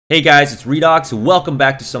Hey guys, it's Redox. Welcome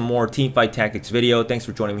back to some more Teamfight Tactics video. Thanks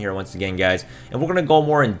for joining me here once again, guys. And we're going to go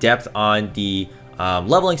more in depth on the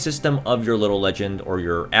leveling system of your little legend or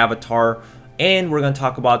your avatar. And we're going to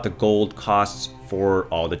talk about the gold costs for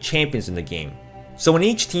all the champions in the game. So in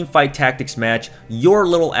each Teamfight Tactics match, your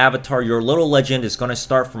little avatar, your little legend is going to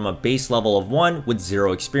start from a base level of 1 with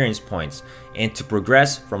 0 experience points. And to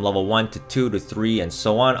progress from level 1 to 2 to 3 and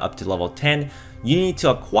so on up to level 10, you need to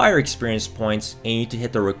acquire experience points and you need to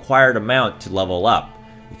hit the required amount to level up.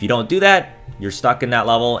 If you don't do that, you're stuck in that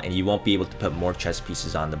level and you won't be able to put more chess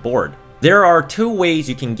pieces on the board. There are two ways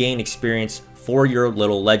you can gain experience for your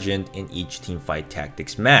little legend in each Teamfight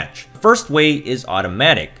Tactics match. The first way is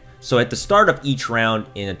automatic. So at the start of each round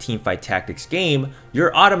in a Teamfight Tactics game,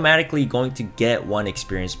 you're automatically going to get 1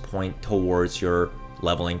 experience point towards your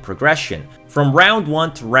leveling progression. From round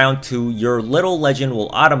 1 to round 2, your little legend will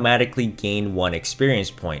automatically gain 1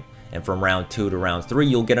 experience point. And from round 2 to round 3,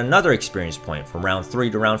 you'll get another experience point. From round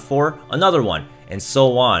 3 to round 4, another one, and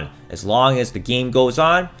so on. As long as the game goes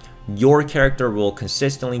on, your character will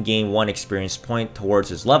consistently gain 1 experience point towards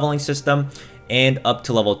his leveling system and up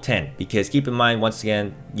to level 10, because keep in mind, once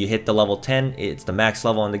again, you hit the level 10, it's the max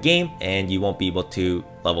level in the game and you won't be able to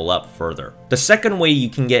level up further. The second way you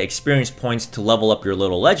can get experience points to level up your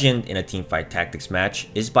little legend in a Teamfight Tactics match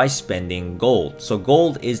is by spending gold. So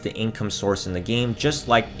gold is the income source in the game, just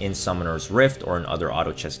like in Summoner's Rift or in other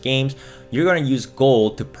auto chess games. You're going to use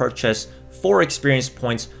gold to purchase 4 experience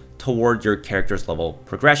points toward your character's level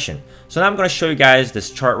progression. So now I'm going to show you guys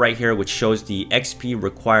this chart right here, which shows the XP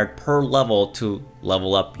required per level to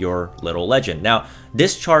level up your little legend. Now,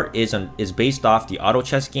 this chart is based off the auto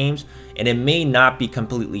chess games, and it may not be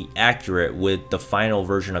completely accurate with the final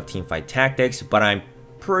version of Teamfight Tactics, but I'm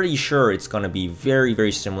pretty sure it's going to be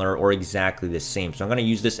very similar or exactly the same. So I'm going to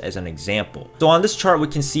use this as an example. So on this chart, we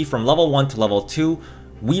can see from level 1 to level 2,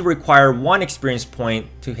 we require 1 experience point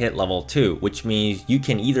to hit level 2, which means you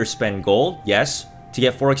can either spend gold, yes, to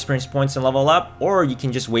get 4 experience points and level up, or you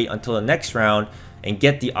can just wait until the next round and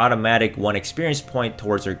get the automatic 1 experience point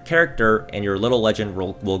towards your character, and your little legend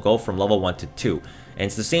will go from level 1 to 2. And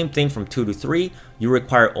it's the same thing from 2 to 3, you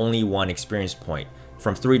require only 1 experience point.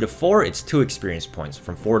 From 3 to 4, it's 2 experience points.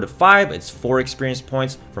 From 4 to 5, it's 4 experience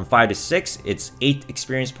points. From 5 to 6, it's 8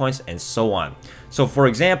 experience points, and so on. So for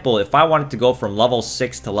example, if I wanted to go from level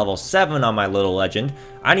 6 to level 7 on my little legend,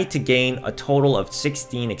 I need to gain a total of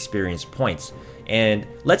 16 experience points. And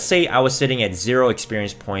let's say I was sitting at 0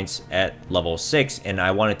 experience points at level 6 and I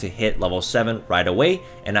wanted to hit level 7 right away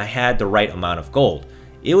and I had the right amount of gold.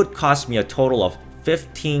 It would cost me a total of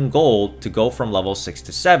 15 gold to go from level 6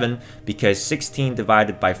 to 7, because 16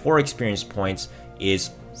 divided by 4 experience points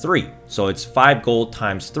is 3. So it's 5 gold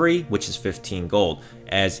times 3, which is 15 gold,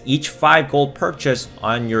 as each 5 gold purchase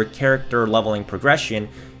on your character leveling progression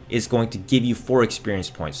is going to give you 4 experience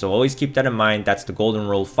points. So always keep that in mind. That's the golden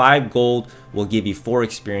rule. 5 gold will give you 4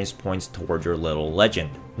 experience points toward your little legend.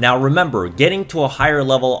 Now remember, getting to a higher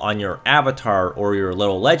level on your avatar or your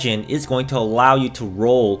little legend is going to allow you to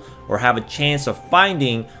roll or have a chance of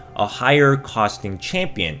finding a higher costing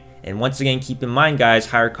champion. And once again, keep in mind, guys,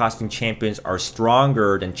 higher costing champions are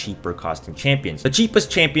stronger than cheaper costing champions. The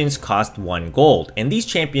cheapest champions cost 1 gold, and these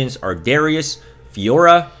champions are Darius,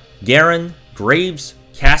 Fiora, Garen, Graves,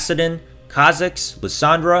 Kassadin, Kha'Zix,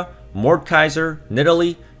 Lissandra, Mordekaiser,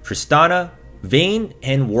 Nidalee, Tristana, Vayne,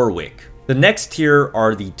 and Warwick. The next tier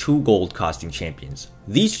are the 2 gold costing champions.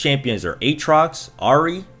 These champions are Aatrox,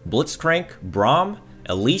 Ahri, Blitzcrank, Braum,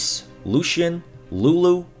 Elise, Lucian,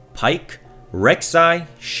 Lulu, Pyke, Rek'Sai,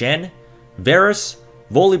 Shen, Varus,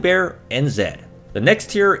 Volibear, and Zed. The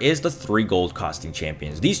next tier is the 3 gold costing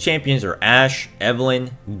champions. These champions are Ashe,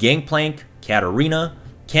 Evelynn, Gangplank, Katarina,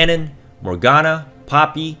 Kennen, Morgana,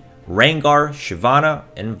 Poppy, Rengar, Shyvana,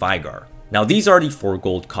 and Veigar. Now these are the 4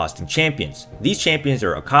 gold costing champions. These champions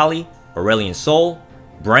are Akali, Aurelion Sol,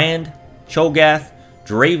 Brand, Cho'Gath,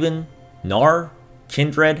 Draven, Gnar,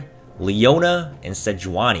 Kindred, Leona, and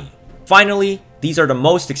Sejuani. Finally, these are the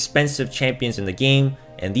most expensive champions in the game,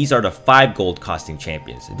 and these are the 5 gold costing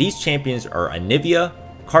champions. These champions are Anivia,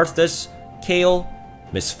 Karthus, Kayle,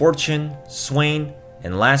 Misfortune, Swain,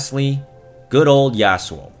 and lastly, good old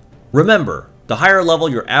Yasuo. Remember, the higher level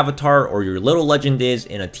your avatar or your little legend is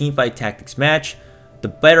in a Teamfight Tactics match, the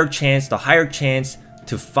higher chance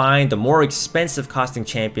to find the more expensive costing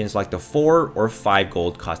champions like the 4 or 5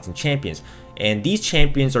 gold costing champions. And these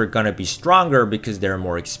champions are going to be stronger because they're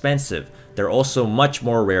more expensive. They're also much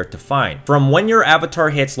more rare to find. From when your avatar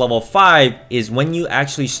hits level 5 is when you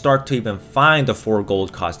actually start to even find the 4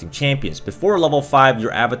 gold costing champions. Before level 5,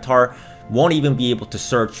 your avatar won't even be able to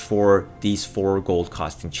search for these 4 gold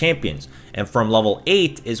costing champions. And from level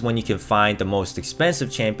 8 is when you can find the most expensive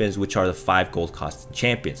champions, which are the 5 gold costing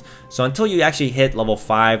champions. So until you actually hit level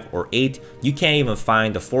 5 or 8, you can't even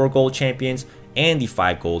find the 4 gold champions and the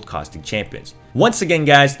 5 gold costing champions. Once again,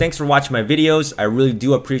 guys, thanks for watching my videos. I really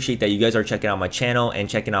do appreciate that you guys are checking out my channel and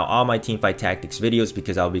checking out all my Teamfight Tactics videos,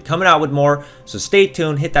 because I'll be coming out with more. So stay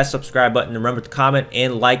tuned, hit that subscribe button, and remember to comment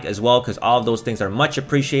and like as well, because all of those things are much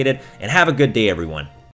appreciated. And have a good day, everyone.